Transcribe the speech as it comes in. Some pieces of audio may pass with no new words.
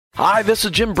Hi, this is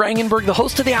Jim Brangenberg, the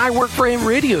host of the I Work for Him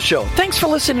radio show. Thanks for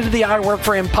listening to the I Work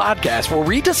for Him podcast, where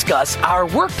we discuss our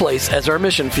workplace as our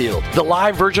mission field. The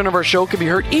live version of our show can be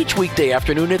heard each weekday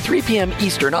afternoon at 3 p.m.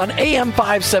 Eastern on AM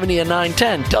 570 and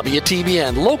 910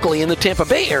 WTBN, locally in the Tampa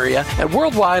Bay area, and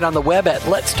worldwide on the web at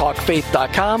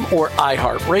letstalkfaith.com or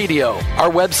iHeartRadio. Our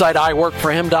website,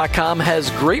 iworkforhim.com, has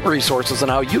great resources on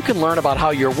how you can learn about how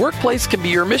your workplace can be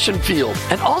your mission field.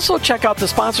 And also check out the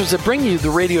sponsors that bring you the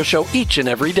radio show each and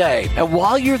every day. And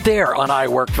while you're there on I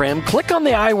Work for Him, click on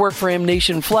the I Work for Him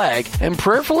Nation flag and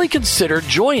prayerfully consider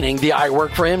joining the I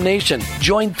Work for Him Nation.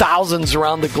 Join thousands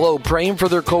around the globe praying for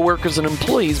their coworkers and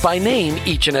employees by name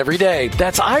each and every day.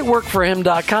 That's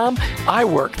iworkforhim.com. I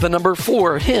work the number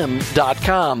 4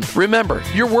 him.com. Remember,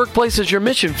 your workplace is your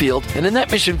mission field, and in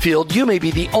that mission field, you may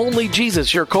be the only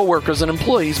Jesus your coworkers and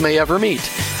employees may ever meet.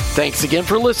 Thanks again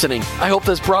for listening. I hope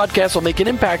this broadcast will make an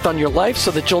impact on your life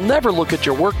so that you'll never look at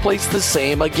your workplace the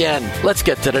same again. Let's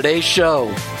get to today's show.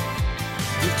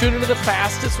 You've tuned into the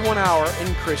fastest 1 hour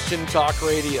in Christian talk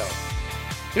radio.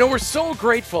 You know, we're so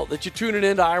grateful that you're tuning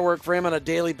in to I Work for Him on a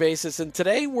daily basis. And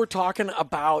today we're talking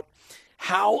about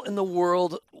how in the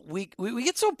world we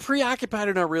get so preoccupied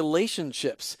in our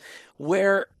relationships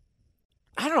where,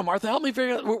 I don't know, Martha, help me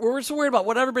figure out, we're so worried about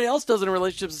what everybody else does in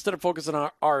relationships instead of focusing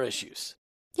on our issues.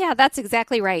 Yeah, that's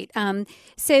exactly right.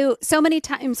 So many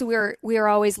times we're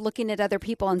always looking at other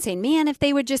people and saying, man, if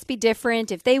they would just be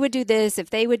different, if they would do this,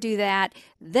 if they would do that,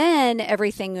 then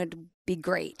everything would be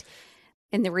great.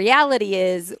 And the reality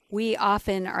is we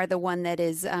often are the one that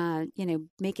is,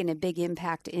 making a big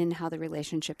impact in how the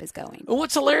relationship is going. And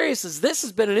what's hilarious is this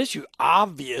has been an issue,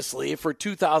 obviously, for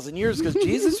 2,000 years because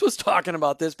Jesus was talking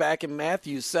about this back in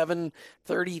Matthew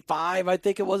 7:35, I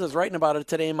think it was. I was writing about it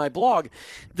today in my blog,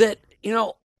 that,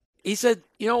 he said,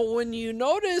 when you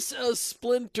notice a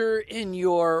splinter in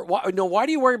your, why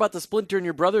do you worry about the splinter in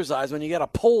your brother's eyes when you got a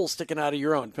pole sticking out of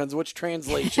your own? Depends which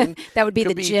translation. That would be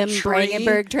the Jim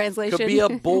Brangenberg translation. Could be a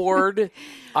board.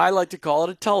 I like to call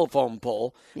it a telephone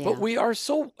pole. Yeah. But we are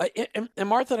so, and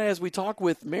Martha and I, as we talk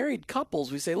with married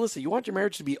couples, we say, listen, you want your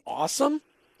marriage to be awesome?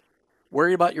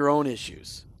 Worry about your own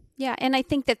issues. Yeah, and I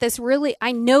think that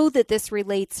I know that this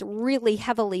relates really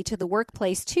heavily to the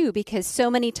workplace too, because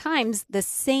so many times the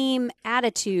same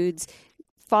attitudes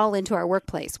fall into our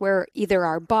workplace where either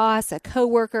our boss, a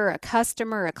coworker, a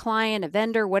customer, a client, a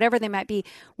vendor, whatever they might be,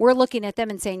 we're looking at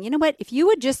them and saying, you know what, if you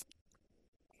would just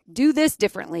do this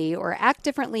differently or act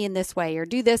differently in this way or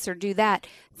do this or do that,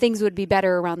 things would be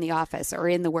better around the office or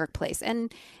in the workplace.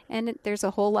 And there's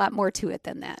a whole lot more to it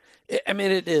than that. I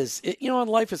mean, it is. And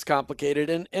life is complicated,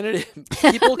 and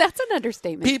people. That's an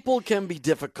understatement. People can be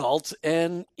difficult,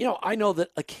 and I know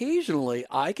that occasionally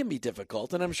I can be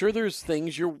difficult, and I'm sure there's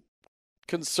things you're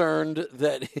concerned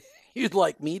that you'd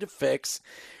like me to fix.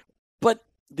 But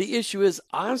the issue is,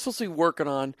 I'm supposed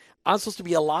to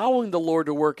be allowing the Lord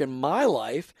to work in my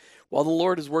life while the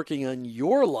Lord is working on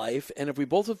your life. And if we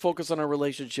both would focus on our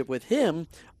relationship with Him,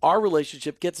 our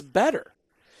relationship gets better.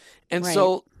 And right.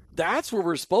 So that's where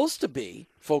we're supposed to be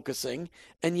focusing.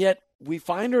 And yet we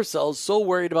find ourselves so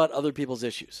worried about other people's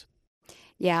issues.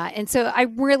 Yeah. And so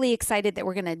I'm really excited that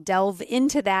we're going to delve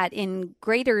into that in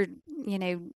greater,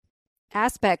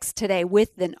 aspects today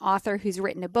with an author who's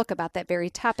written a book about that very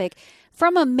topic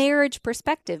from a marriage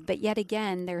perspective. But yet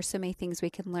again, there are so many things we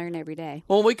can learn every day.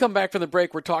 Well, when we come back from the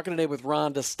break, we're talking today with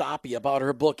Rhonda Stoppe about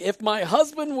her book, If My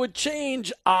Husband Would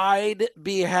Change, I'd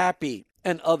Be Happy,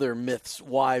 and other myths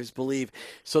wives believe.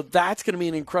 So that's going to be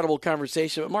an incredible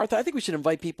conversation. But Martha, I think we should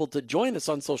invite people to join us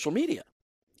on social media.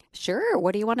 Sure.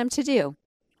 What do you want them to do?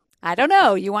 I don't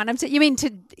know. You mean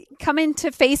to come into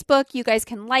Facebook? You guys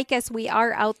can like us. We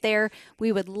are out there.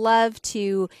 We would love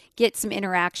to get some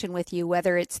interaction with you,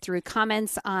 whether it's through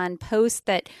comments on posts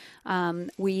that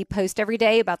we post every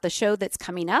day about the show that's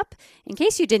coming up. In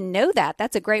case you didn't know that,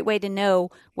 that's a great way to know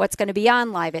what's going to be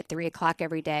on live at 3 o'clock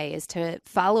every day, is to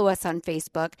follow us on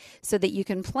Facebook so that you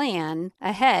can plan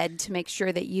ahead to make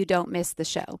sure that you don't miss the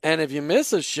show. And if you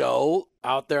miss a show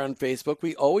out there on Facebook,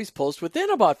 we always post within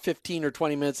about 15 or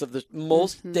 20 minutes of the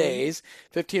most days,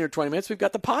 15 or 20 minutes, we've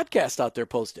got the podcast out there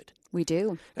posted. We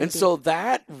do. So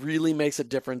that really makes a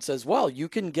difference as well. You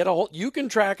can you can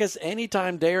track us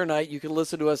anytime, day or night. You can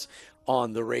listen to us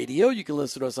on the radio. You can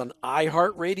listen to us on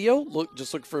iHeartRadio.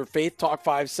 Just look for Faith Talk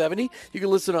 570. You can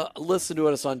listen to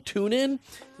us on TuneIn.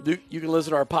 You can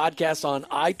listen to our podcast on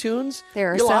iTunes.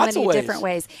 There are so many different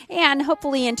ways. And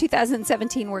hopefully in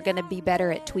 2017, we're going to be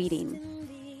better at tweeting.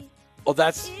 Oh,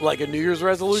 that's like a New Year's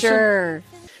resolution? Sure.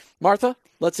 Martha,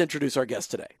 let's introduce our guest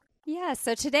today. Yeah,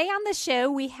 so today on the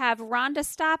show, we have Rhonda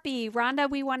Stoppe. Rhonda,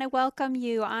 we want to welcome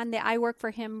you on the I Work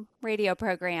for Him radio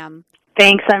program.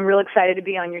 Thanks. I'm real excited to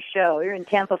be on your show. You're in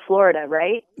Tampa, Florida,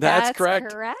 right? That's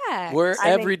correct. Where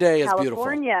every day is beautiful.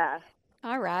 California.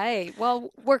 All right. Well,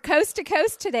 we're coast to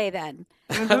coast today then.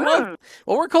 Well,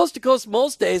 we're coast to coast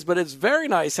most days, but it's very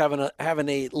nice having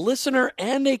a listener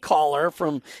and a caller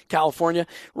from California.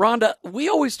 Rhonda, we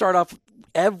always start off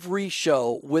every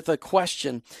show with a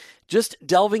question, just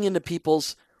delving into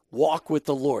people's walk with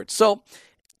the Lord. So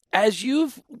as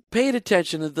you've paid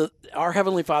attention to our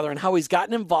Heavenly Father and how He's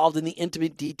gotten involved in the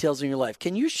intimate details in your life,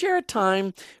 can you share a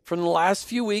time from the last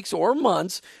few weeks or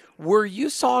months where you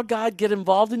saw God get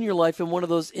involved in your life in one of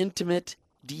those intimate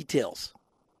details?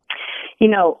 You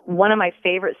know, one of my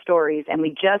favorite stories, and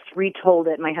we just retold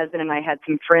it, my husband and I had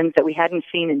some friends that we hadn't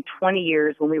seen in 20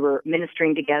 years when we were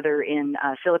ministering together in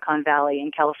Silicon Valley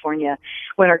in California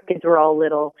when our kids were all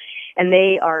little. And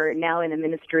they are now in a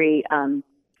ministry.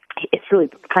 It's really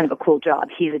kind of a cool job.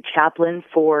 He's a chaplain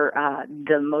for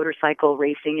the motorcycle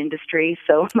racing industry.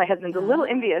 So my husband's a little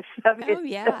envious of his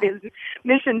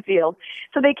mission field.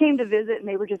 So they came to visit, and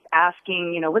they were just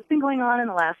asking, what's been going on in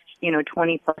the last,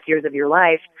 20 plus years of your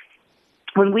life?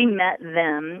 When we met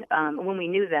them, when we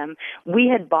knew them, we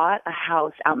had bought a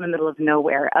house out in the middle of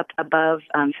nowhere, up above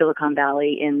Silicon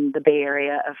Valley in the Bay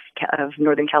Area of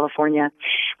Northern California.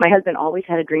 My husband always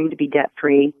had a dream to be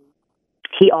debt-free.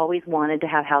 He always wanted to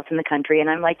have a house in the country. And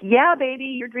I'm like, yeah, baby,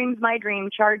 your dream's my dream.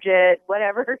 Charge it,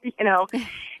 whatever,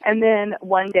 And then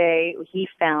one day he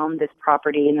found this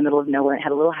property in the middle of nowhere. It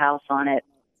had a little house on it.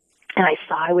 And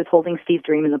I was holding Steve's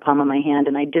dream in the palm of my hand,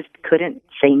 and I just couldn't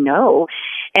say no.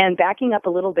 And backing up a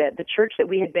little bit, the church that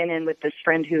we had been in with this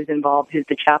friend who's involved, who's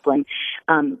the chaplain,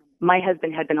 my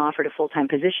husband had been offered a full-time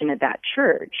position at that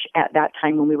church at that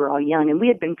time when we were all young. And we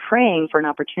had been praying for an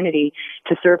opportunity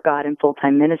to serve God in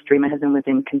full-time ministry. My husband was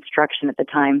in construction at the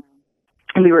time.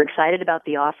 And we were excited about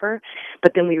the offer,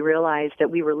 but then we realized that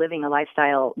we were living a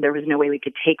lifestyle. There was no way we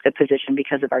could take the position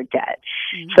because of our debt.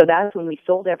 Mm-hmm. So that's when we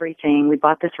sold everything. We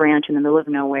bought this ranch in the middle of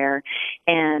nowhere.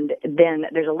 And then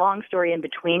there's a long story in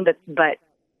between, but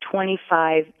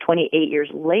 28 years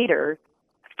later,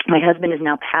 my husband is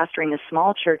now pastoring a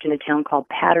small church in a town called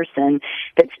Patterson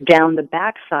that's down the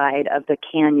backside of the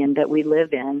canyon that we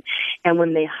live in. And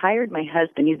when they hired my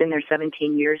husband, he's been there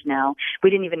 17 years now,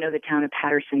 we didn't even know the town of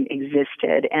Patterson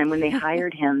existed. And when they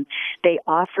hired him, they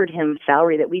offered him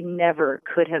salary that we never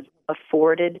could have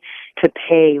afforded to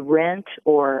pay rent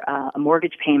or a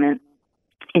mortgage payment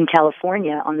in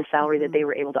California on the salary that they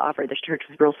were able to offer. This church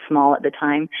was real small at the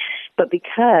time. But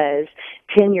because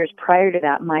 10 years prior to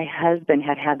that, my husband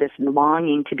had this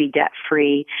longing to be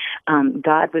debt-free,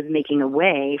 God was making a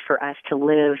way for us to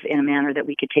live in a manner that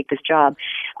we could take this job.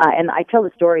 And I tell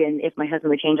the story, and if my husband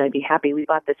would change, I'd be happy. We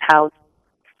bought this house.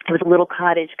 It was a little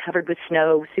cottage covered with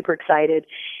snow, super excited.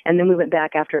 And then we went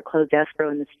back after it closed escrow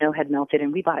and the snow had melted,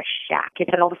 and we bought a shack.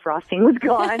 It had all the frosting was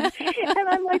gone. And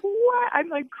I'm like, what? I'm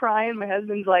like crying. My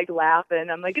husband's like laughing.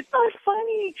 I'm like, it's not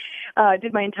funny.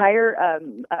 Did my entire,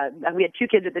 we had 2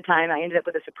 kids at the time. I ended up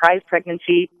with a surprise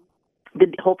pregnancy.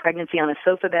 Did the whole pregnancy on a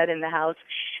sofa bed in the house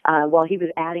while he was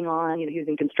adding on. He was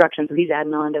in construction, so he's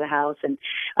adding on to the house. And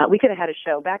we could have had a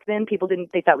show. Back then,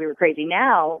 they thought we were crazy.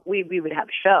 Now, we would have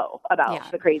a show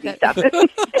about the crazy stuff.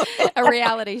 A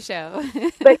reality show.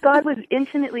 But God was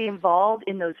intimately involved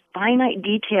in those finite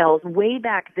details way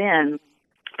back then,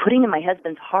 putting in my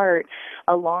husband's heart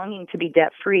a longing to be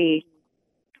debt-free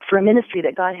for a ministry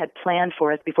that God had planned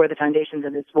for us before the foundations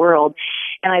of this world.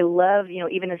 And I love,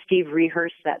 even as Steve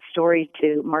rehearsed that story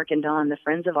to Mark and Dawn, the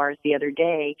friends of ours, the other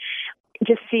day,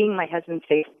 just seeing my husband's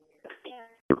face,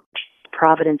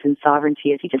 providence and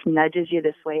sovereignty, as he just nudges you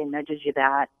this way and nudges you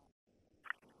that.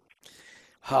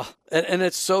 And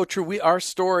it's so true. Our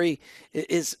story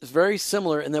is very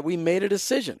similar in that we made a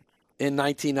decision in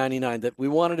 1999 that we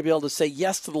wanted to be able to say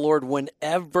yes to the Lord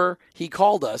whenever He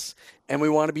called us, and we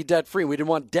want to be debt free. We didn't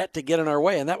want debt to get in our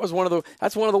way, and that's one of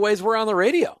the ways we're on the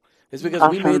radio. Is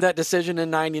because we made that decision in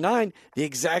 99, the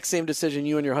exact same decision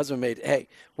you and your husband made. Hey,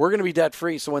 we're going to be debt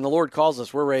free, so when the Lord calls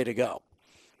us, we're ready to go.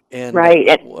 And, right,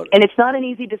 and it's not an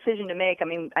easy decision to make. I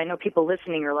mean, I know people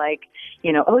listening are like,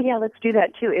 oh yeah, let's do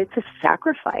that too. It's a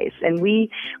sacrifice, and we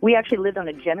actually lived on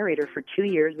a generator for 2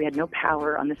 years. We had no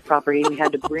power on this property. We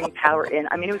had to bring power in.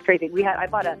 I mean, it was crazy. I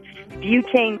bought a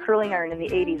butane curling iron in the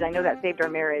 80s. I know that saved our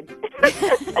marriage.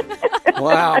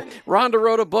 Wow, Rhonda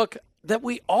wrote a book that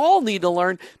we all need to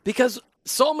learn because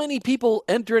so many people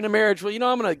enter into marriage. Well,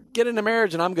 I'm going to get into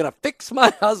marriage and I'm going to fix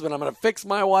my husband. I'm going to fix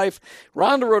my wife.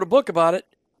 Rhonda wrote a book about it.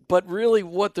 But really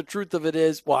what the truth of it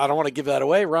is, well, I don't want to give that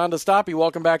away. Rhonda Stoppe,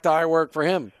 welcome back to I Work for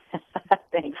Him.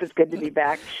 Thanks. It's good to be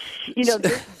back.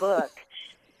 This book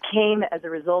came as a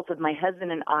result of my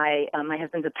husband and I. My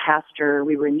husband's a pastor.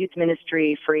 We were in youth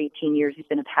ministry for 18 years. He's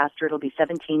been a pastor. It'll be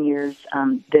 17 years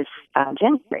this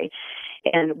January.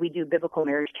 And we do biblical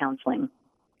marriage counseling.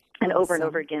 And over and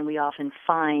over again, we often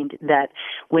find that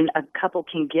when a couple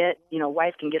can get, a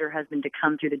wife can get her husband to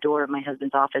come through the door of my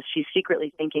husband's office, she's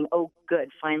secretly thinking, oh, good,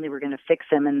 finally we're going to fix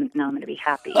him and now I'm going to be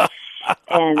happy.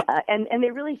 and they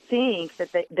really think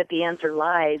that the answer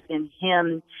lies in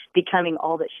him becoming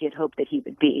all that she had hoped that he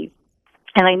would be.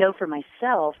 And I know for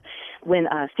myself, when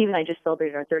Steve and I just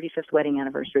celebrated our 35th wedding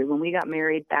anniversary, when we got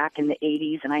married back in the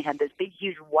 80s, and I had this big,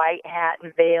 huge white hat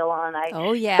and veil on, I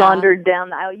sauntered down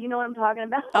the aisle. You know what I'm talking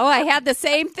about? Oh, I had the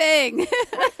same thing.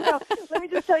 So let me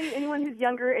just tell you, anyone who's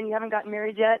younger and you haven't gotten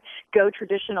married yet, go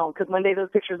traditional, because one day those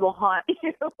pictures will haunt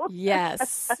you.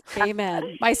 Yes.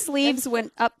 Amen. My sleeves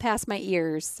went up past my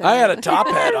ears. So. I had a top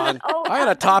hat on. I had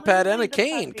a top hat and a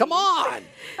cane. Come on.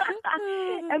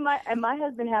 And my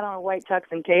husband had on a white tux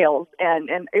and tails, and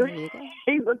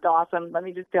he looked awesome, let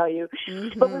me just tell you.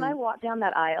 Mm-hmm. But when I walked down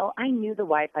that aisle, I knew the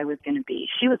wife I was going to be.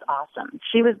 She was awesome.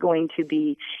 She was going to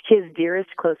be his dearest,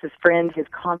 closest friend, his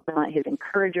confidant, his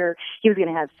encourager. He was going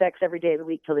to have sex every day of the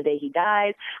week till the day he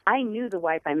dies. I knew the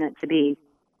wife I meant to be.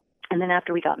 And then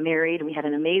after we got married, we had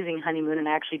an amazing honeymoon, and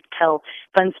I actually tell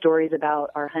fun stories about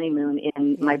our honeymoon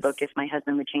in my book, If My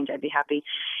Husband Would Change, I'd Be Happy.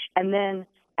 And then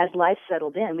as life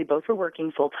settled in, we both were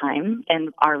working full time,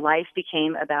 and our life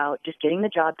became about just getting the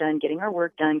job done, getting our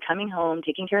work done, coming home,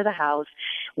 taking care of the house.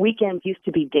 Weekends used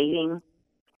to be dating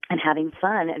and having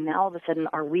fun, and now all of a sudden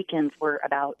our weekends were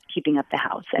about keeping up the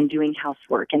house and doing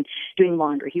housework and doing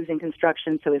laundry. He was in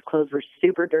construction, so his clothes were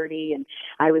super dirty, and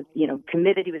I was,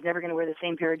 committed. He was never going to wear the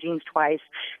same pair of jeans twice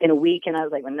in a week, and I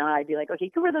was like, well, no, I'd be like, okay,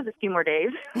 you can wear those a few more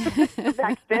days.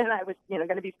 Back then I was, going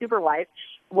to be super wife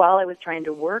while I was trying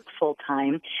to work full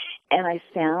time, and I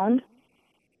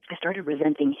started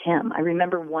resenting him. I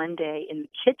remember one day in the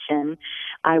kitchen,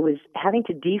 I was having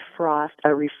to defrost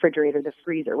a refrigerator, the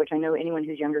freezer, which I know anyone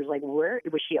who's younger is like, where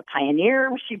was she a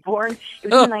pioneer? Was she born? It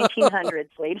was in the 1900s,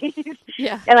 ladies.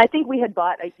 Yeah. And I think we had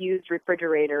bought a used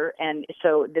refrigerator, and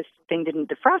so this thing didn't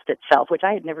defrost itself, which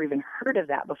I had never even heard of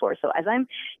that before. So as I'm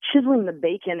chiseling the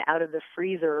bacon out of the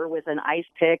freezer with an ice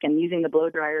pick and using the blow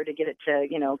dryer to get it to,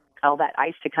 all that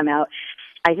ice to come out,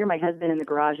 I hear my husband in the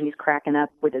garage, and he's cracking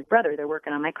up with his brother. They're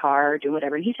working on my car, doing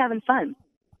whatever, and he's having fun.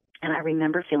 And I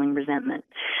remember feeling resentment.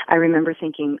 I remember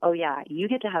thinking, oh, yeah, you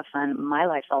get to have fun. My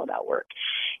life's all about work.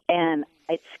 And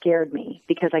it scared me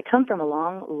because I come from a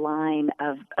long line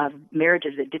of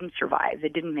marriages that didn't survive,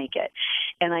 that didn't make it.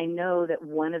 And I know that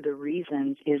one of the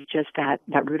reasons is just that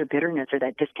root of bitterness or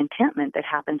that discontentment that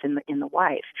happens in the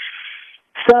wife.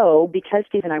 So because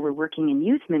Steve and I were working in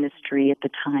youth ministry at the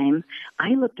time, I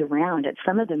looked around at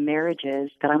some of the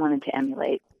marriages that I wanted to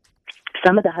emulate.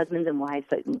 Some of the husbands and wives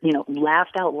that,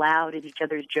 laughed out loud at each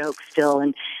other's jokes still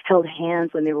and held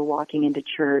hands when they were walking into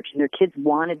church, and their kids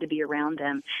wanted to be around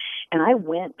them. And I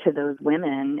went to those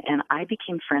women and I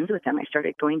became friends with them. I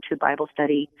started going to Bible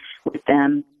study with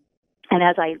them. And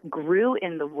as I grew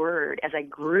in the Word, as I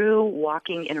grew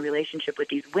walking in a relationship with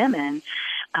these women,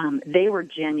 they were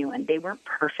genuine. They weren't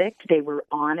perfect. They were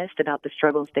honest about the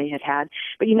struggles they had had.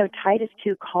 But, Titus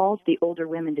 2 calls the older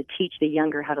women to teach the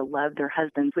younger how to love their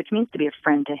husbands, which means to be a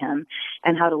friend to him,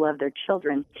 and how to love their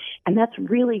children. And that's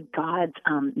really God's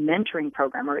mentoring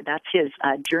program, or that's his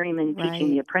journeyman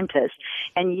teaching the apprentice.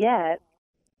 And yet,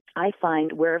 I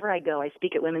find wherever I go, I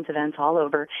speak at women's events all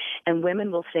over, and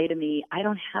women will say to me, I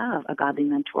don't have a godly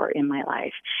mentor in my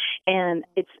life. And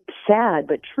it's sad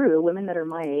but true. Women that are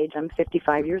my age, I'm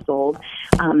 55 years old,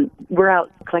 we're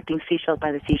out collecting seashells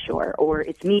by the seashore, or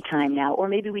it's me time now, or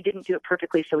maybe we didn't do it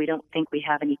perfectly so we don't think we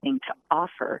have anything to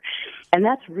offer. And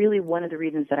that's really one of the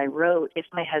reasons that I wrote, If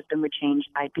My Husband Would Change,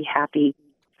 I'd Be Happy.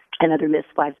 And Other Myths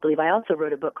Wives Believe. I also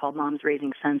wrote a book called Moms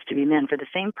Raising Sons to Be Men for the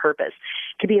same purpose,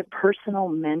 to be a personal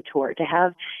mentor, to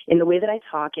have, in the way that I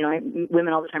talk,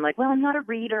 women all the time are like, well, I'm not a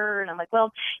reader. And I'm like,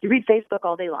 well, you read Facebook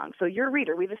all day long. So you're a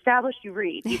reader. We've established you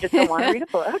read. You just don't want to read a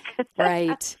book.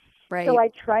 Right. So I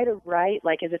try to write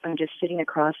like as if I'm just sitting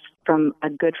across from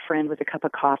a good friend with a cup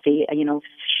of coffee,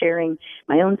 sharing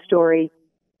my own story.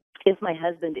 If My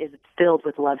Husband is filled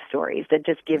with love stories that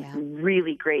just give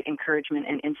really great encouragement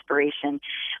and inspiration,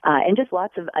 and just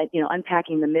lots of,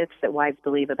 unpacking the myths that wives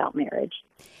believe about marriage.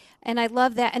 And I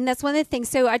love that. And that's one of the things.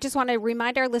 So I just want to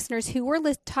remind our listeners who we're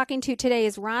talking to today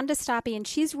is Rhonda Stoppe, and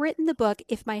she's written the book,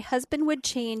 If My Husband Would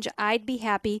Change, I'd Be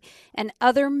Happy, and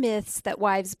Other Myths That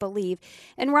Wives Believe.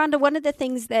 And Rhonda, one of the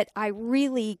things that I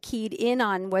really keyed in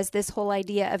on was this whole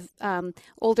idea of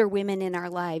older women in our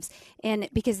lives. And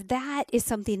because that is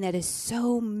something that is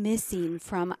so missing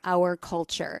from our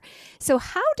culture. So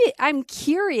I'm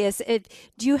curious,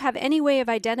 do you have any way of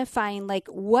identifying like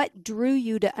what drew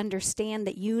you to understand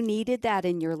that you needed that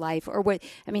in your life, or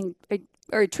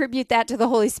or attribute that to the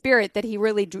Holy Spirit that He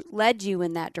really led you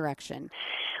in that direction?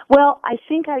 Well, I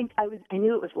think I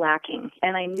knew it was lacking,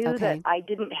 and I knew that Okay. I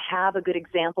didn't have a good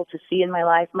example to see in my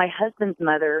life. My husband's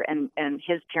mother and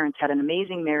his parents had an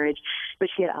amazing marriage, but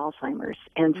she had Alzheimer's.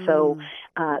 And so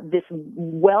this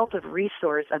wealth of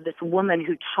resource of this woman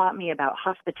who taught me about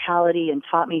hospitality and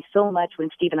taught me so much when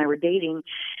Steve and I were dating,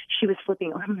 she was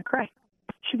flipping, I'm going to cry.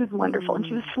 She was wonderful, and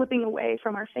she was slipping away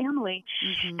from our family.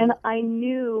 And I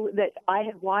knew that I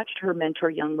had watched her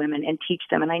mentor young women and teach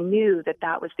them, and I knew that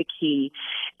that was the key.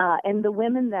 And the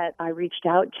women that I reached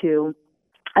out to,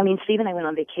 I mean, Steve and I went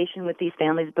on vacation with these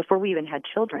families before we even had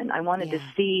children. I wanted to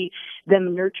see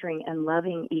them nurturing and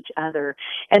loving each other.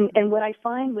 And what I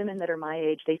find, women that are my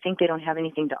age, they think they don't have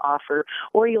anything to offer.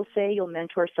 Or you'll say you'll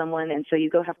mentor someone, and so you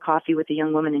go have coffee with a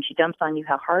young woman, and she dumps on you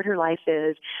how hard her life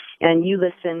is, and you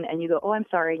listen, and you go, oh, I'm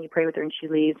sorry, and you pray with her, and she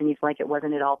leaves, and you feel like it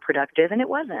wasn't at all productive, and it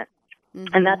wasn't.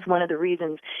 And that's one of the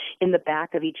reasons in the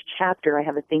back of each chapter I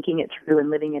have a thinking it through and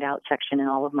living it out section in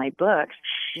all of my books.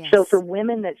 Yes. So for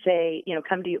women that say,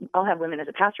 come to you, I'll have women as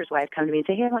a pastor's wife come to me and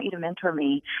say, hey, I want you to mentor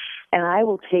me. And I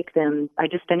will take them. I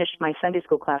just finished my Sunday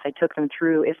school class. I took them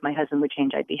through If My Husband Would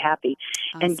Change, I'd Be Happy.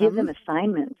 Awesome. And give them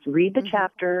assignments. Read the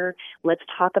chapter. Let's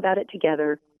talk about it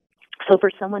together. So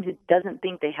for someone who doesn't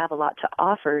think they have a lot to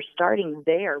offer, starting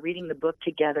there, reading the book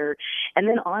together, and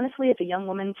then honestly, if a young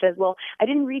woman says, well, I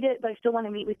didn't read it, but I still want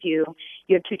to meet with you,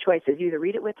 you have two choices. You either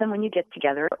read it with them when you get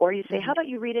together, or you say, how about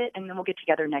you read it, and then we'll get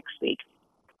together next week.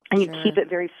 And you keep it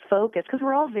very focused, because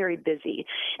we're all very busy.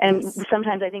 And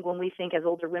sometimes I think when we think as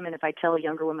older women, if I tell a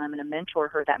younger woman I'm going to mentor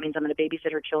her, that means I'm going to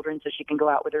babysit her children so she can go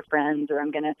out with her friends, or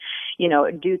I'm going to,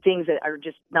 do things that are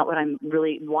just not what I'm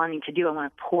really wanting to do. I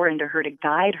want to pour into her to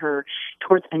guide her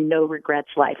towards a no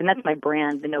regrets life. And that's my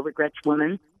brand, the No Regrets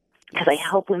Woman. Because I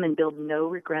help women build no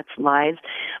regrets lives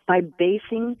by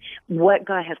basing what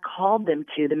God has called them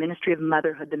to, the ministry of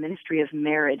motherhood, the ministry of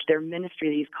marriage, their ministry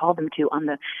that He's called them to, on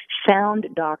the sound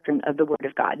doctrine of the Word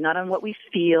of God, not on what we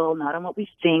feel, not on what we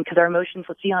think, because our emotions,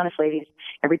 let's be honest, ladies,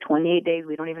 every 28 days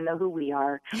we don't even know who we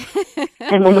are.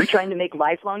 And when we're trying to make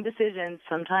lifelong decisions,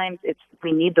 sometimes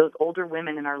we need those older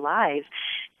women in our lives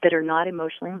that are not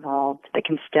emotionally involved, that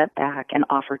can step back and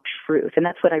offer truth. And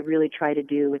that's what I really try to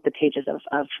do with the pages of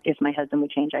If My Husband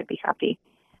Would Change, I'd Be Happy.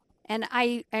 And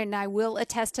I will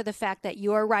attest to the fact that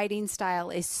your writing style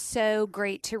is so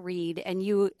great to read. And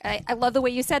I love the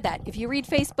way you said that. If you read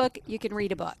Facebook, you can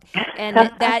read a book. And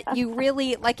that you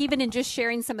really, like, even in just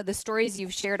sharing some of the stories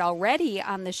you've shared already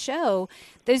on the show,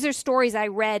 those are stories I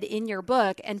read in your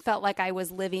book and felt like I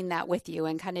was living that with you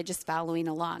and kind of just following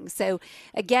along. So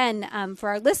again, for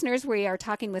our listeners, we are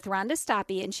talking with Rhonda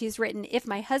Stoppe, and she's written If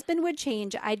My Husband Would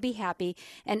Change, I'd Be Happy,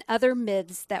 and Other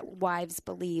Myths That Wives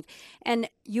Believe. And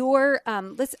I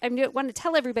want to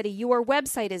tell everybody your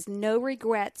website is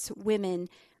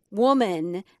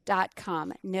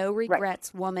noregretswoman.com,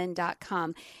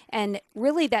 noregretswoman.com. And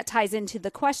really that ties into the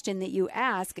question that you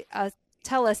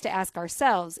tell us to ask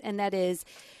ourselves, and that is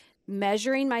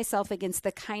measuring myself against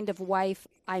the kind of wife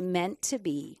I meant to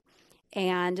be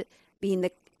and being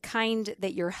the kind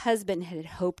that your husband had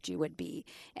hoped you would be,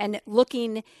 and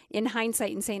looking in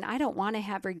hindsight and saying, I don't want to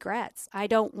have regrets. I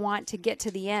don't want to get to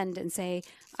the end and say,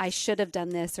 I should have done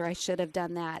this or I should have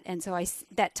done that. And so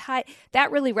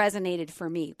that really resonated for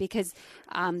me, because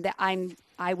I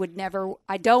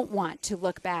don't want to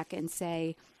look back and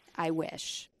say, I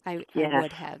wish I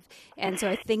would have. And so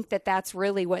I think that's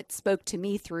really what spoke to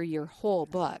me through your whole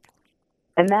book.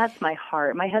 And that's my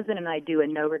heart. My husband and I do a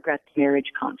No Regrets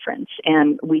marriage conference,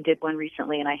 and we did one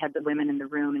recently, and I had the women in the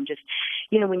room, and just,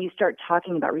 when you start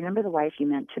talking about, remember the wife you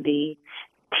meant to be,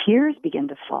 tears begin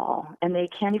to fall, and they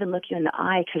can't even look you in the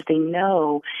eye because they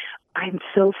know, I'm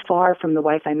so far from the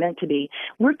wife I meant to be.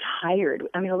 We're tired.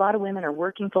 I mean, a lot of women are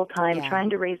working full time, trying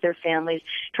to raise their families,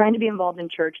 trying to be involved in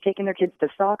church, taking their kids to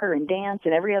soccer and dance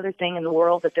and every other thing in the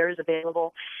world that there is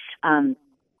available.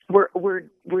 We're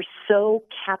so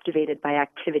captivated by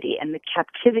activity, and the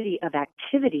captivity of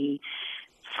activity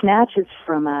snatches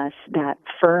from us that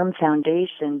firm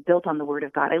foundation built on the Word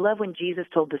of God. I love when Jesus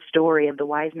told the story of the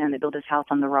wise man that built his house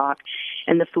on the rock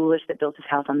and the foolish that built his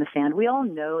house on the sand. We all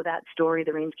know that story.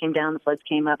 The rains came down, the floods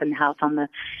came up, and the house on the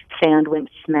sand went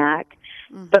smack.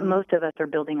 Mm-hmm. But most of us are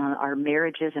building on our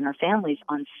marriages and our families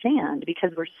on sand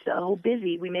because we're so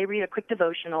busy. We may read a quick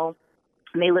devotional,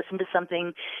 may listen to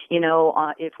something,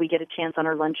 if we get a chance on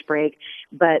our lunch break,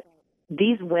 but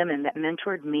these women that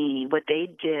mentored me, what they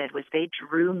did was they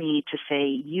drew me to say,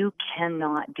 you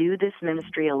cannot do this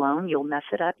ministry alone. You'll mess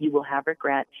it up. You will have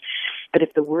regrets. But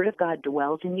if the Word of God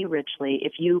dwells in you richly,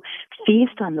 if you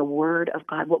feast on the Word of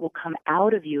God, what will come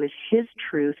out of you is His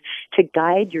truth to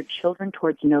guide your children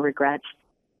towards no regrets,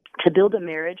 to build a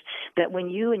marriage that when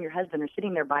you and your husband are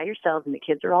sitting there by yourselves and the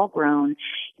kids are all grown,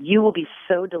 you will be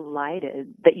so delighted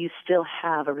that you still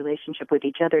have a relationship with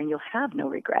each other and you'll have no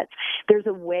regrets. There's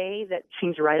a way that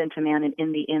seems right unto man, and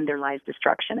in the end there lies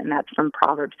destruction, and that's from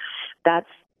Proverbs. That's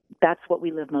what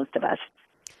we live, most of us.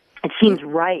 It seems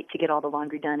right to get all the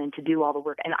laundry done and to do all the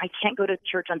work. And I can't go to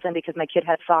church on Sunday because my kid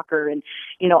has soccer and,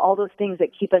 all those things that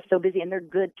keep us so busy. And they're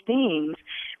good things,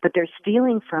 but they're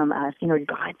stealing from us.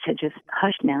 God said, just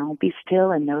hush now, be still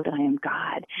and know that I am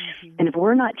God. Mm-hmm. And if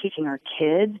we're not teaching our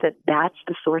kids that that's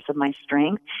the source of my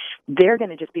strength, they're going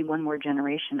to just be one more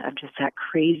generation of just that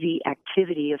crazy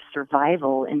activity of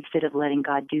survival instead of letting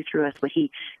God do through us what He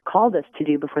called us to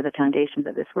do before the foundations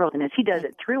of this world. And as He does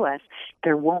it through us,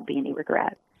 there won't be any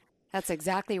regret. That's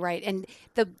exactly right. And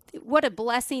what a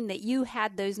blessing that you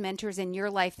had those mentors in your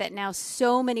life that now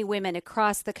so many women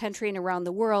across the country and around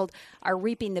the world are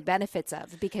reaping the benefits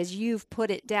of, because you've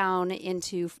put it down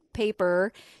into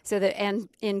paper and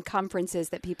in conferences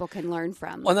that people can learn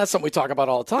from. Well, and that's something we talk about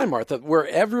all the time, Martha, where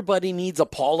everybody needs a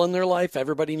Paul in their life,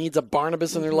 everybody needs a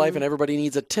Barnabas in their life, and everybody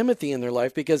needs a Timothy in their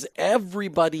life, because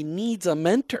everybody needs a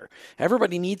mentor.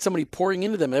 Everybody needs somebody pouring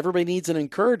into them. Everybody needs an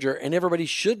encourager, and everybody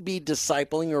should be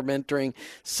discipling or mentoring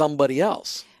somebody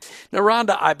else. Now,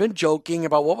 Rhonda, I've been joking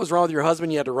about what was wrong with your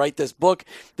husband. You had to write this book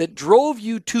that drove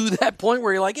you to that point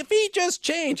where you're like, if he just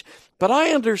changed. But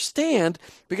I understand,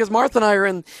 because Martha and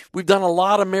I we've done a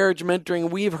lot of marriage mentoring.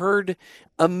 We've heard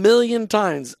a million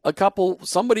times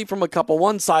somebody from a couple,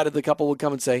 one side of the couple would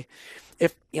come and say,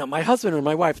 if my husband or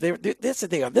my wife, they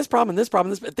have this problem,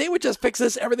 if they would just fix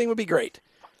this, everything would be great.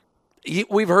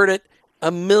 We've heard it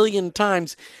a million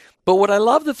times. But what I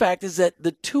love the fact is that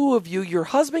the two of you, your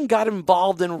husband got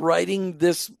involved in writing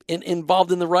this,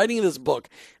 involved in the writing of this book.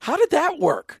 How did that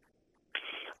work?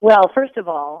 Well, first of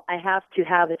all, I have to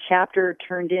have a chapter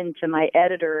turned in to my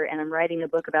editor, and I'm writing a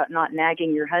book about not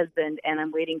nagging your husband, and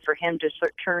I'm waiting for him to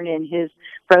turn in his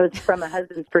pros from a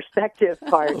husband's perspective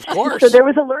part. Of course. So there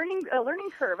was a learning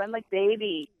curve. I'm like,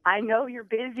 baby, I know you're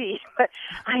busy, but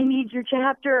I need your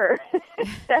chapter.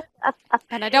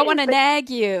 And I don't want to nag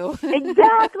you.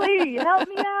 Exactly. Help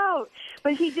me out.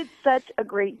 But he did such a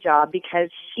great job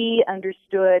because he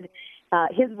understood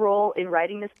his role in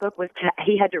writing this book was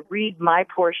he had to read my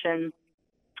portion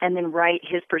and then write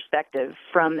his perspective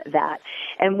from that.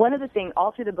 And one of the things,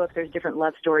 all through the book, there's different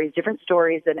love stories,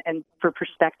 and for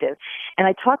perspective. And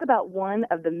I talk about one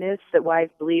of the myths that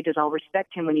wives believed is, I'll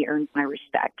respect him when he earns my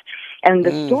respect. And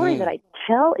the story that I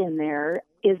tell in there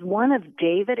is one of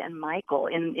David and Michael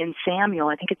in Samuel.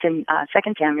 I think it's in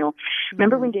 2 Samuel.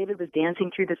 Remember when David was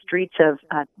dancing through the streets of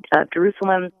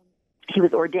Jerusalem? He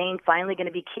was ordained, finally going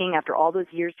to be king after all those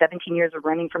years, 17 years of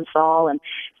running from Saul, and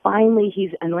finally he's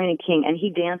anointed king, and he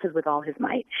dances with all his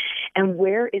might. And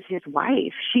where is his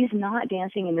wife? She's not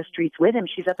dancing in the streets with him.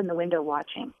 She's up in the window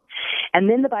watching. And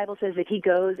then the Bible says that he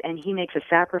goes and he makes a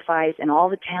sacrifice, and all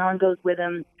the town goes with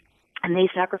him. And they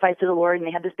sacrifice to the Lord, and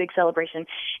they have this big celebration.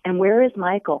 And where is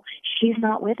Michael? She's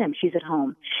not with him. She's at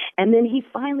home. And then he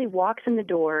finally walks in the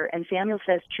door, and Samuel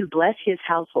says to bless his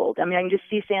household. I mean, I can just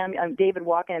see David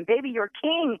walking, and baby, your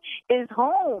king is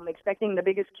home, expecting the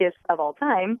biggest kiss of all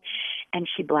time. And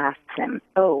she blasts him.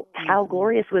 Oh, how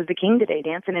glorious was the king today,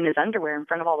 dancing in his underwear in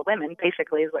front of all the women,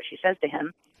 basically is what she says to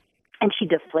him. And she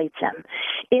deflates him.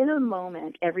 In a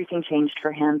moment, everything changed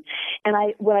for him.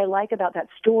 And what I like about that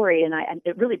story, and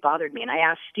it really bothered me, and I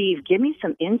asked Steve, give me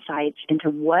some insights into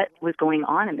what was going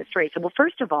on in this story. So, well,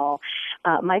 first of all,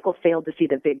 Michael failed to see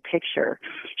the big picture.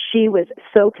 She was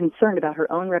so concerned about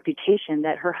her own reputation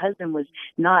that her husband was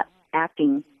not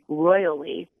acting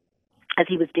royally as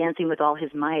he was dancing with all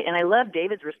his might. And I love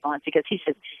David's response, because he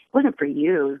says, it wasn't for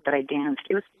you that I danced.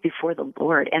 It was before the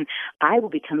Lord. And I will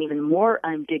become even more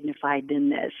undignified than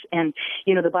this. And,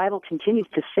 the Bible continues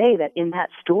to say that in that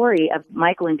story of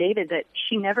Michael and David, that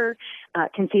she never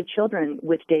conceived children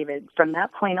with David from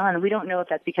that point on. And we don't know if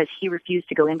that's because he refused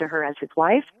to go into her as his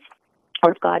wife,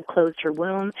 or if God closed her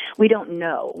womb. We don't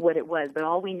know what it was, but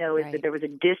all we know is that there was a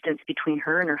distance between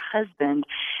her and her husband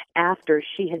after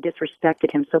she had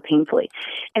disrespected him so painfully.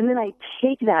 And then I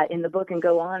take that in the book and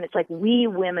go on. It's like we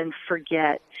women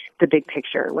forget the big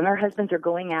picture. When our husbands are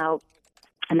going out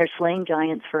and they're slaying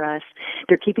giants for us,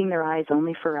 they're keeping their eyes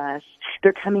only for us,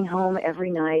 they're coming home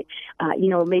every night.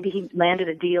 Maybe he landed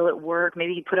a deal at work.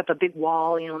 Maybe he put up a big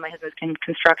wall. My husband's in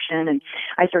construction, and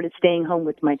I started staying home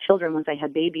with my children once I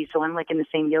had babies. So I'm like in the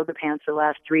same yoga pants the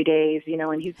last 3 days,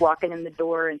 and he's walking in the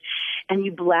door, and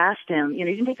you blast him. You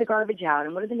didn't take the garbage out,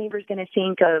 and what are the neighbors going to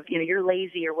think of? You're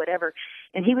lazy or whatever.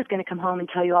 And he was going to come home and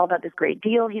tell you all about this great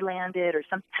deal he landed or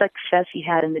some success he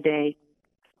had in the day.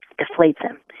 Deflates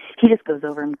him. He just goes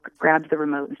over and grabs the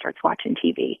remote and starts watching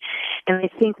TV. And I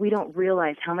think we don't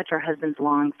realize how much our husbands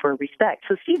long for respect.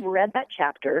 So Steve read that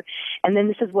chapter, and then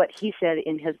this is what he said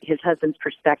in his husband's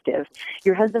perspective.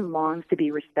 Your husband longs to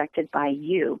be respected by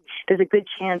you. There's a good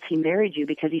chance he married you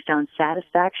because he found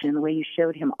satisfaction in the way you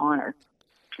showed him honor.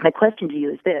 My question to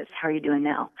you is this: how are you doing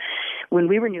now? When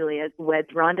we were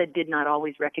newlyweds, Rhonda did not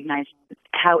always recognize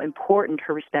how important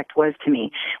her respect was to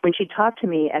me. When she talked to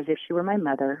me as if she were my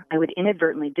mother, I would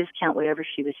inadvertently discount whatever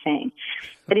she was saying.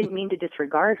 I didn't mean to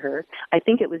disregard her. I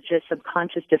think it was just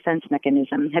subconscious defense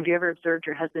mechanism. Have you ever observed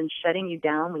your husband shutting you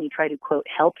down when you try to, quote,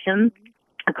 help him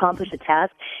accomplish a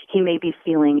task? He may be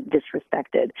feeling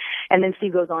disrespected. And then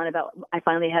Steve goes on about, I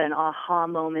finally had an aha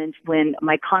moment when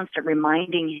my constant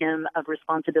reminding him of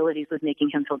responsibilities was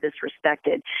making him feel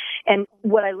disrespected. And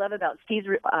what I love about Steve's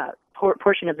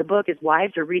portion of the book is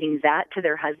wives are reading that to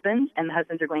their husbands, and the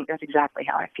husbands are going, that's exactly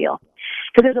how I feel.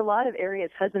 Because there's a lot of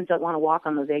areas husbands don't want to walk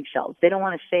on those eggshells. They don't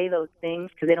want to say those things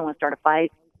because they don't want to start a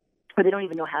fight, or they don't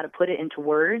even know how to put it into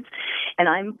words. And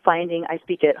I'm finding, I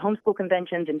speak at homeschool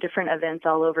conventions and different events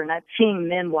all over, and I'm seeing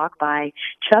men walk by,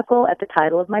 chuckle at the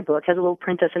title of my book, has a little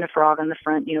princess and a frog on the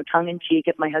front, tongue in cheek.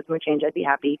 If my husband would change, I'd be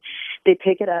happy. They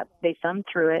pick it up, they thumb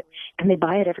through it, and they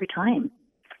buy it every time.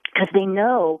 Because they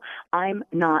know I'm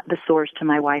not the source to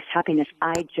my wife's happiness.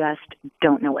 I just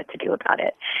don't know what to do about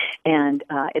it. And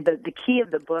the key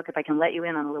of the book, if I can let you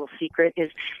in on a little secret,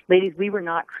 is, ladies, we were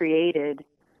not created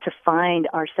to find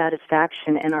our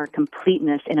satisfaction and our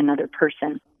completeness in another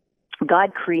person.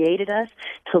 God created us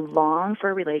to long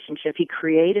for a relationship. He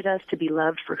created us to be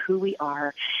loved for who we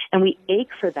are, and we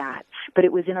ache for that, but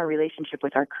it was in our relationship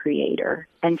with our Creator.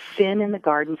 And sin in the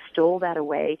garden stole that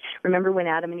away. Remember when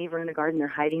Adam and Eve were in the garden, they're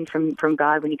hiding from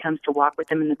God when he comes to walk with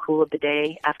them in the cool of the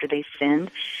day after they sinned?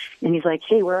 And he's like,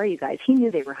 hey, where are you guys? He knew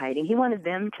they were hiding. He wanted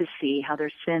them to see how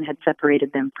their sin had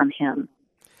separated them from him.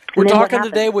 We're talking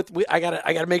today with, I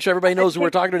gotta make sure everybody knows who we're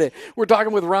talking today. We're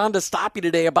talking with Rhonda Stoppe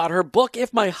today about her book,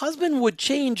 If My Husband Would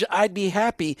Change, I'd Be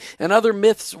Happy, and other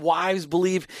myths wives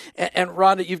believe. And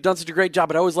Rhonda, you've done such a great job,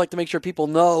 but I always like to make sure people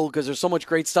know, because there's so much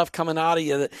great stuff coming out of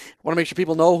you, that I want to make sure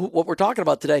people know what we're talking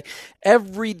about today.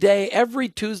 Every day, every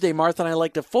Tuesday, Martha and I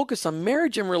like to focus on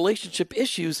marriage and relationship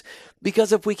issues,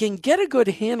 because if we can get a good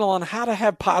handle on how to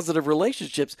have positive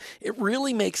relationships, it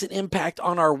really makes an impact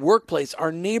on our workplace,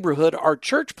 our neighborhood, our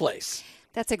church place.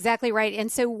 That's exactly right.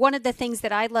 And so one of the things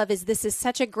that I love is this is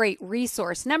such a great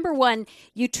resource. Number one,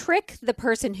 you trick the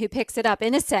person who picks it up,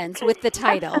 in a sense, with the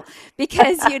title,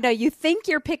 because, you think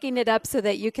you're picking it up so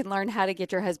that you can learn how to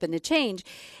get your husband to change.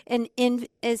 And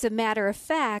as a matter of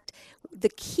fact, the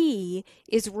key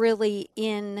is really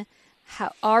in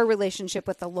how our relationship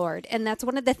with the Lord. And that's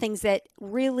one of the things that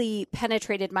really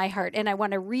penetrated my heart. And I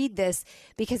want to read this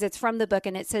because it's from the book,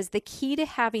 and it says, the key to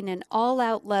having an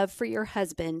all-out love for your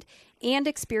husband and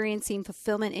experiencing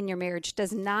fulfillment in your marriage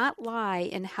does not lie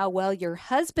in how well your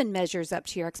husband measures up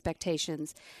to your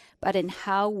expectations, but in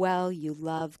how well you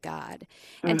love God.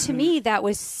 Mm-hmm. And to me, that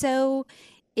was so,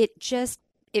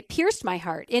 it pierced my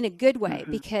heart in a good way,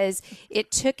 because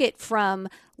it took it from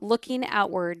looking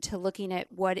outward to looking at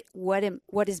what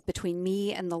is between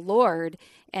me and the Lord,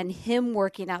 and him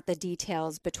working out the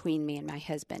details between me and my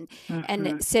husband.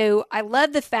 And so I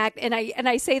love the fact, and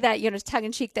I say that, tongue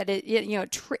in cheek, that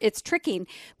it's tricking,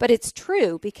 but it's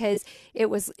true, because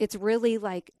it's really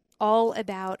like all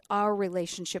about our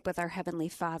relationship with our Heavenly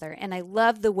Father. And I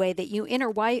love the way that you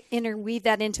interweave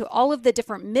that into all of the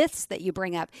different myths that you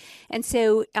bring up. And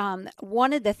so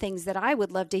one of the things that I would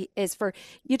love to is for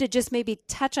you to just maybe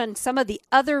touch on some of the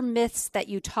other myths that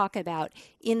you talk about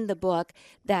in the book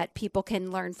that people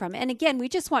can learn from. And again, we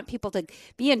just want people to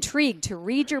be intrigued to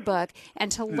read your book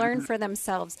and to learn for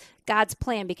themselves God's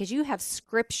plan, because you have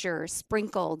scripture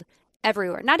sprinkled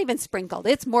everywhere. Not even sprinkled.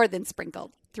 It's more than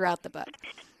sprinkled throughout the book.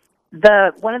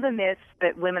 One of the myths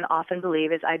that women often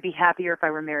believe is I'd be happier if I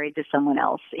were married to someone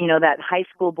else. You know, that high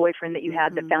school boyfriend that you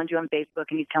had that found you on Facebook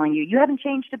and he's telling you haven't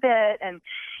changed a bit, and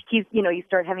you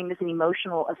start having this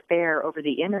emotional affair over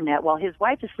the internet while his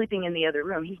wife is sleeping in the other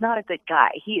room. He's not a good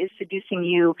guy. He is seducing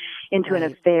you into an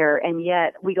affair, and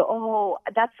yet we go, oh,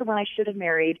 that's the one I should have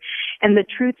married. And the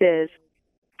truth is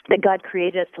that God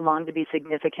created us to long to be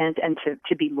significant and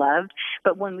to be loved.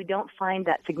 But when we don't find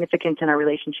that significance in our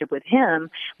relationship with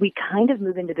Him, we kind of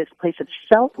move into this place of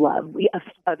self-love,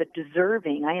 of a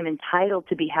deserving. I am entitled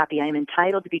to be happy. I am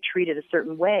entitled to be treated a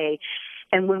certain way.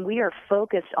 And when we are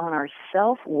focused on our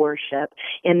self-worship,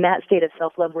 in that state of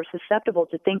self-love, we're susceptible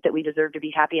to think that we deserve to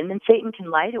be happy. And then Satan can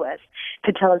lie to us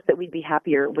to tell us that we'd be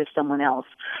happier with someone else.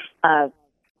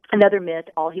 Another myth,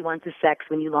 all he wants is sex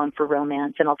when you long for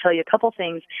romance. And I'll tell you a couple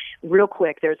things real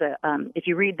quick. There's if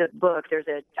you read the book, there's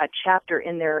a chapter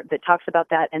in there that talks about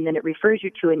that, and then it refers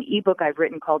you to an ebook I've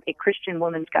written called A Christian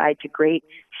Woman's Guide to Great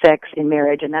Sex in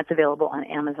Marriage, and that's available on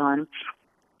Amazon.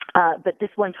 But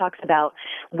this one talks about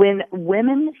when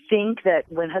women think that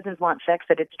when husbands want sex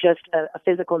that it's just a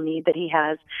physical need that he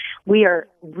has, we are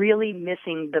really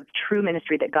missing the true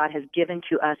ministry that God has given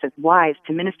to us as wives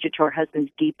to minister to our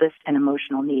husband's deepest and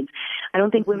emotional needs. I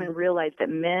don't think women realize that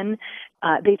men,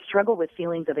 they struggle with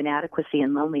feelings of inadequacy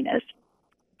and loneliness.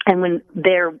 And when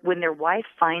their wife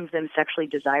finds them sexually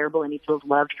desirable and he feels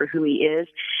loved for who he is,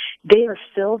 they are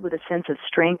filled with a sense of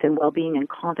strength and well-being and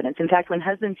confidence. In fact, when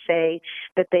husbands say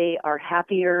that they are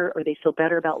happier or they feel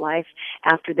better about life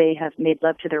after they have made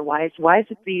love to their wives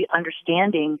would be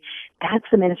understanding that's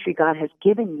the ministry God has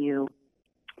given you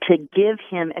to give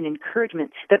him an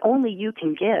encouragement that only you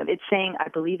can give. It's saying, I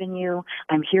believe in you,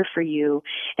 I'm here for you.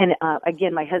 And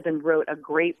again, my husband wrote a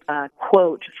great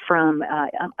quote from a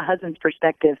husband's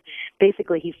perspective.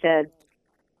 Basically, he said,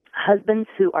 husbands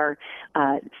who are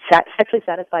sexually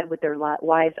satisfied with their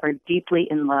wives are deeply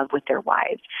in love with their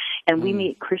wives. And we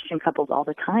meet Christian couples all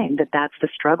the time that's the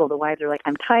struggle. The wives are like,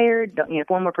 I'm tired. If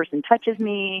one more person touches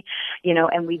me,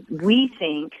 and we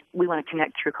think we want to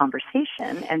connect through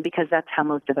conversation. And because that's how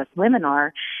most of us women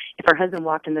are, if our husband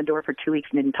walked in the door for 2 weeks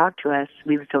and didn't talk to us,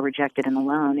 we would feel rejected and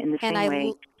alone in the same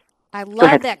way. I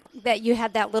love that you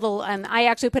had that little, I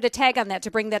actually put a tag on that to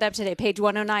bring that up today, page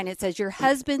 109. It says, your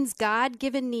husband's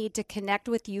God-given need to connect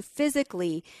with you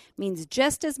physically means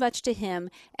just as much to him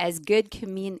as good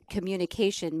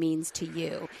communication means to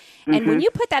you. And when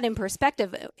you put that in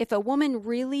perspective, if a woman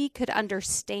really could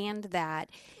understand that,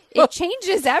 it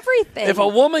changes everything. If a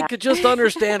woman could just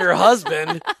understand her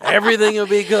husband, everything would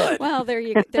be good. Well,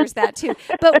 there's that too.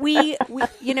 But we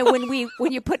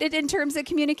when you put it in terms of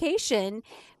communication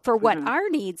for what our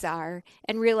needs are,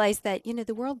 and realize that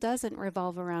the world doesn't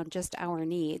revolve around just our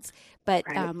needs, but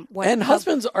and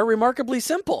husbands are remarkably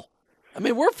simple. I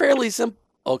mean, we're fairly simple.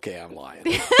 Okay, I'm lying.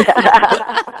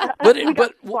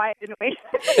 but quiet in a way.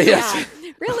 Yes.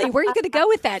 Yeah. Really, where are you going to go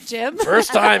with that, Jim?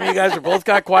 First time you guys are both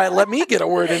got quiet. Let me get a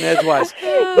word in edgewise.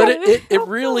 But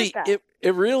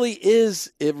it really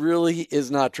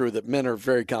is not true that men are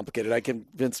very complicated. I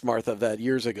convinced Martha of that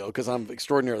years ago because I'm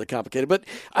extraordinarily complicated. But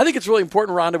I think it's really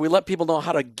important, Rhonda, we let people know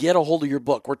how to get a hold of your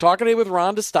book. We're talking today with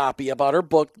Rhonda Stoppe about her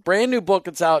book, brand new book.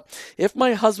 It's out. If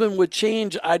My Husband Would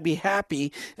Change, I'd Be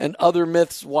Happy, and Other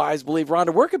Myths Wives Believe.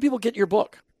 Rhonda, where can people get your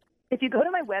book? If you go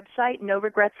to my website,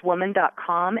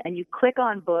 noregretswoman.com, and you click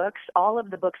on books, all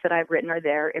of the books that I've written are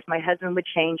there. If My Husband Would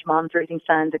Change, Moms Raising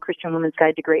Sons, A Christian Woman's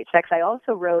Guide to Great Sex. I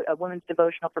also wrote a women's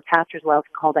devotional for pastors' wives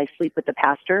called I Sleep with the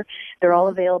Pastor. They're all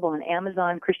available on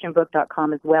Amazon,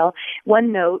 christianbook.com as well.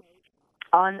 One note,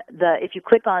 if you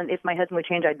click on If My Husband Would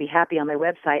Change, I'd Be Happy on my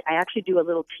website, I actually do a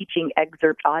little teaching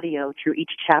excerpt audio through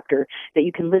each chapter that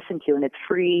you can listen to, and it's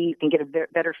free. You can get a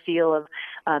better feel of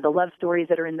the love stories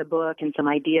that are in the book and some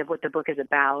idea of what the book is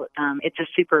about. It's a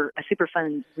super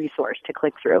fun resource to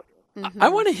click through. I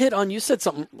want to hit on, you said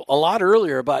something a lot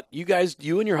earlier about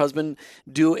you and your husband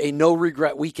do a no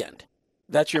regret weekend.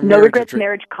 That's your No Regrets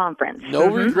Marriage Conference. No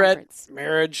Regrets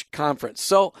Marriage Conference.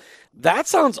 So that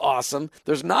sounds awesome.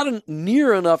 There's not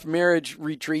near enough marriage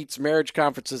retreats, marriage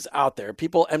conferences out there.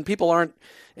 People aren't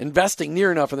investing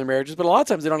near enough in their marriages, but a lot of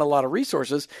times they don't have a lot of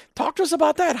resources. Talk to us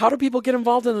about that. How do people get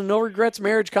involved in the No Regrets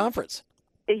Marriage Conference?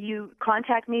 You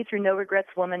contact me through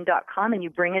noregretswoman.com and you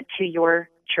bring it to your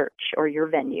church or your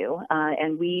venue,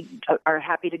 and we are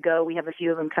happy to go. We have a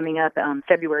few of them coming up.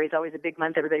 February is always a big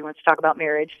month. Everybody wants to talk about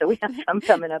marriage, so we have some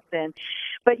coming up then.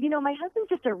 But my husband's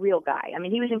just a real guy. I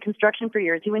mean, he was in construction for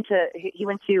years. He went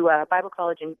to Bible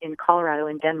college in Colorado,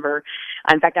 in Denver.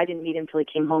 In fact, I didn't meet him until he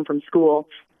came home from school.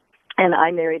 And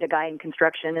I married a guy in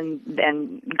construction,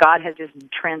 and God has just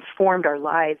transformed our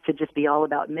lives to just be all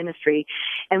about ministry.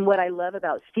 And what I love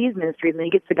about Steve's ministry, when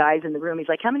he gets the guys in the room, he's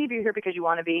like, how many of you are here because you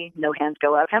want to be? No hands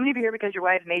go up. How many of you are here because your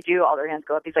wife made you? All their hands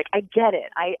go up. He's like, I get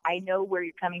it. I know where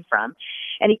you're coming from.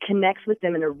 And he connects with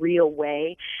them in a real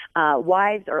way.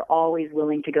 Wives are always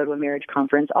willing to go to a marriage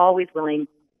conference, always willing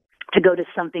to go to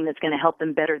something that's going to help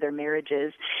them better their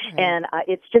marriages. Mm-hmm. And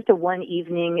it's just a one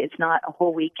evening. It's not a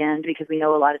whole weekend, because we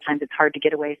know a lot of times it's hard to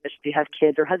get away, especially if you have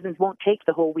kids, or husbands won't take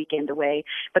the whole weekend away,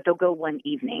 but they'll go one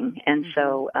evening. And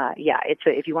so,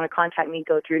 if you want to contact me,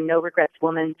 go through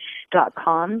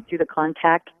noregretswoman.com through the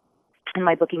contact, and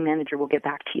my booking manager will get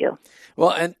back to you.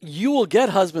 Well, and you will get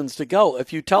husbands to go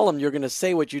if you tell them you're going to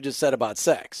say what you just said about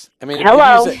sex. I mean,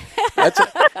 hello.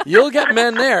 You'll get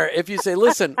men there if you say,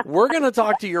 listen, we're going to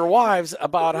talk to your wives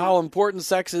about how important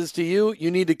sex is to you.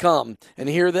 You need to come and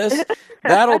hear this.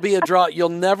 That'll be a draw. You'll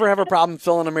never have a problem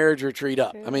filling a marriage retreat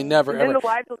up. I mean, never, ever. And the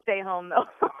wives will stay home, though.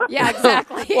 Yeah,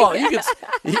 exactly.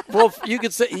 Well,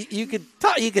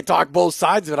 you could talk both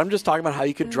sides of it. I'm just talking about how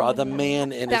you could draw the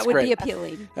man in. That would be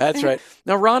appealing. That's right.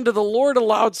 Now, Rhonda, the Lord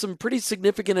allowed some pretty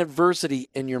significant adversity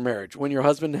in your marriage when your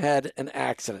husband had an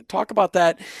accident. Talk about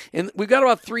that. And we've got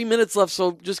about 3 minutes left,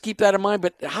 so just keep that in mind.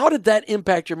 But how did that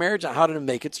impact your marriage, and how did it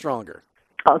make it stronger?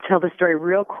 I'll tell the story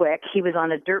real quick. He was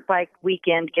on a dirt bike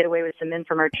weekend getaway with some men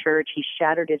from our church. He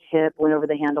shattered his hip, went over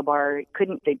the handlebar.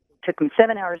 They took him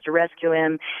 7 hours to rescue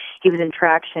him. He was in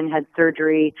traction, had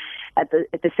surgery. At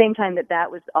the same time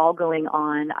that was all going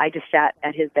on, I just sat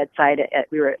at his bedside.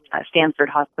 We were at Stanford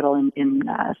Hospital in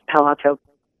Palo Alto.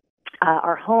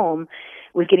 Our home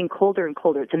was getting colder and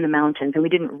colder. It's in the mountains, and we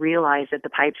didn't realize that the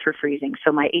pipes were freezing.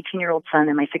 So my 18-year-old son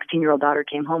and my 16-year-old daughter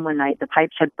came home one night. The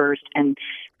pipes had burst, and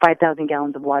 5,000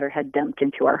 gallons of water had dumped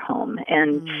into our home.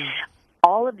 And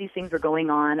all of these things were going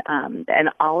on, and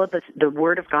all of the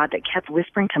Word of God that kept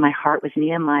whispering to my heart was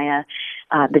Nehemiah,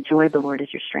 the joy of the Lord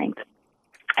is your strength.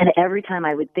 And every time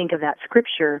I would think of that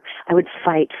scripture, I would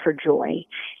fight for joy.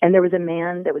 And there was a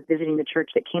man that was visiting the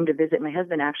church that came to visit. My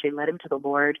husband actually led him to the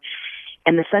Lord.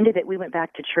 And the Sunday that we went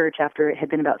back to church, after it had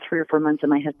been about 3 or 4 months of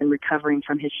my husband recovering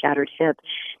from his shattered hip,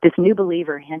 this new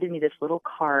believer handed me this little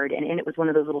card, and in it was one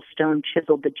of those little stone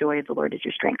chiseled, the joy of the Lord is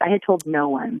your strength. I had told no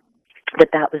one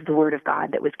that was the Word of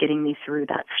God that was getting me through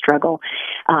that struggle.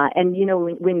 And you know,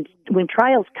 when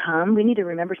trials come, we need to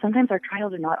remember sometimes our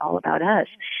trials are not all about us.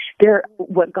 They're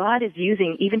what God is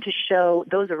using even to show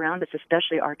those around us,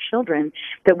 especially our children,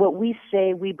 that what we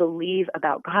say we believe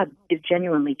about God is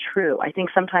genuinely true. I think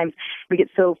sometimes we get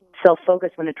so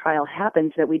self-focused when a trial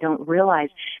happens that we don't realize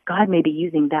God may be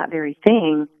using that very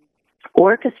thing,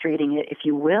 orchestrating it, if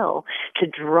you will, to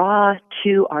draw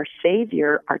to our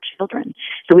Savior, our children.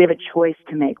 So we have a choice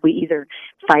to make. We either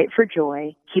fight for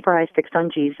joy, keep our eyes fixed on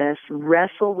Jesus,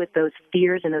 wrestle with those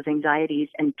fears and those anxieties,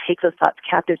 and take those thoughts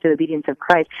captive to the obedience of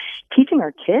Christ, teaching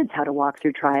our kids how to walk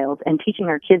through trials, and teaching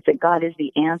our kids that God is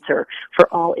the answer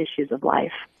for all issues of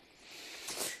life.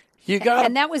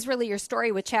 And that was really your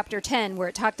story with chapter 10, where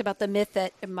it talked about the myth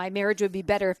that my marriage would be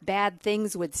better if bad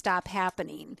things would stop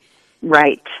happening.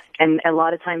 Right. And a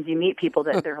lot of times you meet people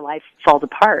that their life falls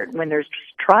apart when there's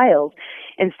trials.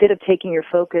 Instead of taking your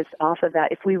focus off of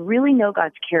that, if we really know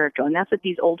God's character, and that's what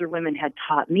these older women had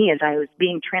taught me as I was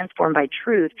being transformed by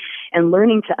truth and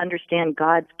learning to understand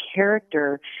God's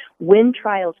character, when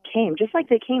trials came, just like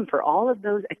they came for all of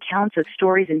those accounts of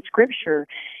stories in Scripture,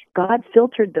 God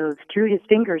filtered those through His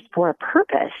fingers for a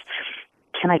purpose.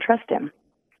 Can I trust Him?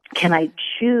 Can I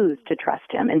choose to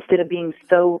trust Him instead of being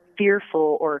so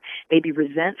fearful or maybe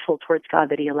resentful towards God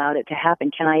that He allowed it to happen?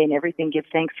 Can I in everything give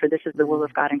thanks, for this is the will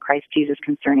of God in Christ Jesus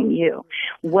concerning you?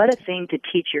 What a thing to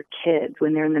teach your kids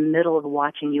when they're in the middle of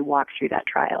watching you walk through that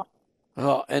trial.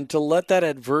 Oh, and to let that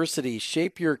adversity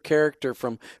shape your character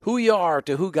from who you are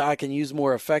to who God can use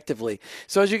more effectively.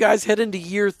 So as you guys head into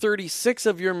year 36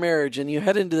 of your marriage and you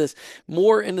head into this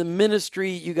more in the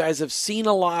ministry, you guys have seen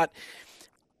a lot.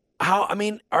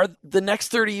 Are the next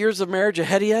 30 years of marriage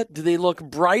ahead of you? Do they look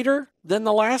brighter than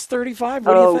the last 35?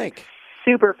 What do you think?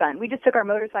 Super fun. We just took our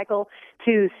motorcycle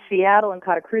to Seattle and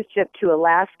caught a cruise ship to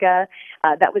Alaska.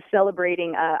 That was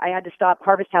celebrating. I had to stop.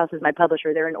 Harvest House is my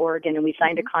publisher. They're in Oregon, and we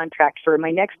signed a contract for my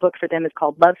next book for them. Is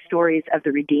called Love Stories of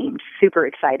the Redeemed. Super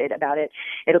excited about it.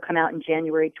 It'll come out in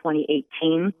January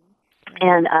 2018.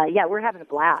 And, we're having a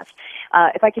blast.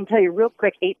 If I can tell you real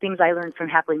quick, 8 things I learned from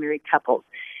happily married couples.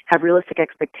 Have realistic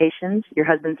expectations. Your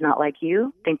husband's not like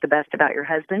you. Think the best about your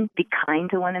husband. Be kind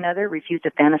to one another. Refuse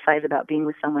to fantasize about being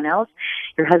with someone else.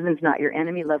 Your husband's not your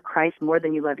enemy. Love Christ more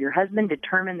than you love your husband.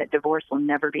 Determine that divorce will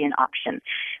never be an option.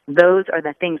 Those are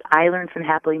the things I learned from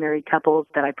happily married couples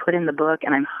that I put in the book,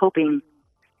 and I'm hoping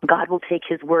God will take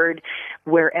his word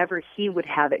wherever he would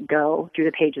have it go through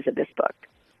the pages of this book.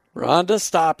 Rhonda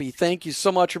Stoppe, thank you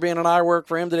so much for being on I Work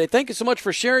for Him today. Thank you so much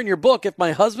for sharing your book. If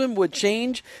My Husband Would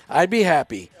Change, I'd Be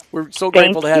Happy. We're so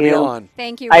grateful to have you on.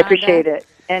 Thank you, Rhonda. I appreciate it.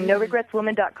 And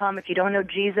noregretswoman.com. If you don't know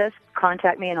Jesus,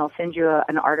 contact me and I'll send you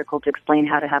an article to explain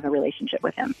how to have a relationship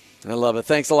with him. I love it.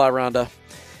 Thanks a lot, Rhonda.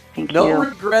 Thank you.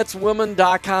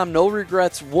 NoRegretsWoman.com,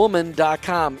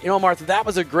 NoRegretsWoman.com. You know, Martha, that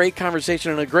was a great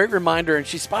conversation and a great reminder, and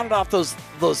she spotted off those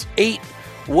 8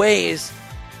 ways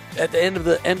at the end of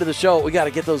the show. We got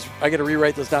to get those. I got to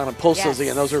rewrite those down and post those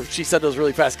again. She said those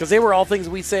really fast because they were all things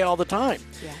we say all the time.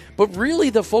 Yeah. But really,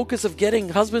 the focus of getting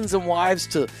husbands and wives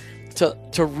to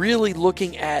really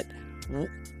looking at,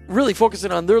 really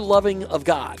focusing on their loving of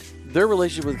God, their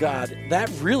relationship with God, that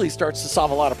really starts to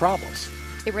solve a lot of problems.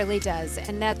 It really does.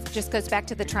 And that just goes back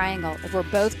to the triangle. If we're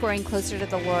both growing closer to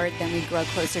the Lord, then we grow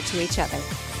closer to each other.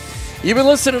 You've been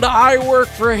listening to I Work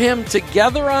for Him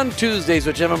together on Tuesdays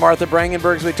with Jim and Martha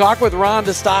Brangenbergs. We talked with Rhonda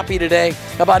Stoppe today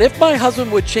about if my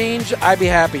husband would change, I'd be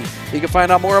happy. You can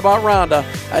find out more about Rhonda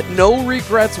at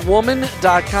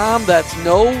NoRegretsWoman.com. That's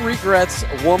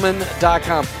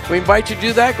NoRegretsWoman.com. We invite you to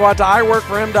do that. Go out to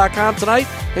iWorkForHim.com tonight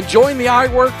and join the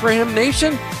I Work for Him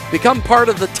Nation. Become part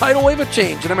of the tidal wave of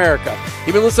change in America.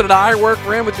 You've been listening to I Work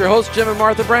for Him with your hosts, Jim and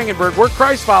Martha Brangenberg. We're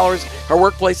Christ followers. Our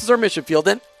workplace is our mission field,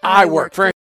 and I work for Him.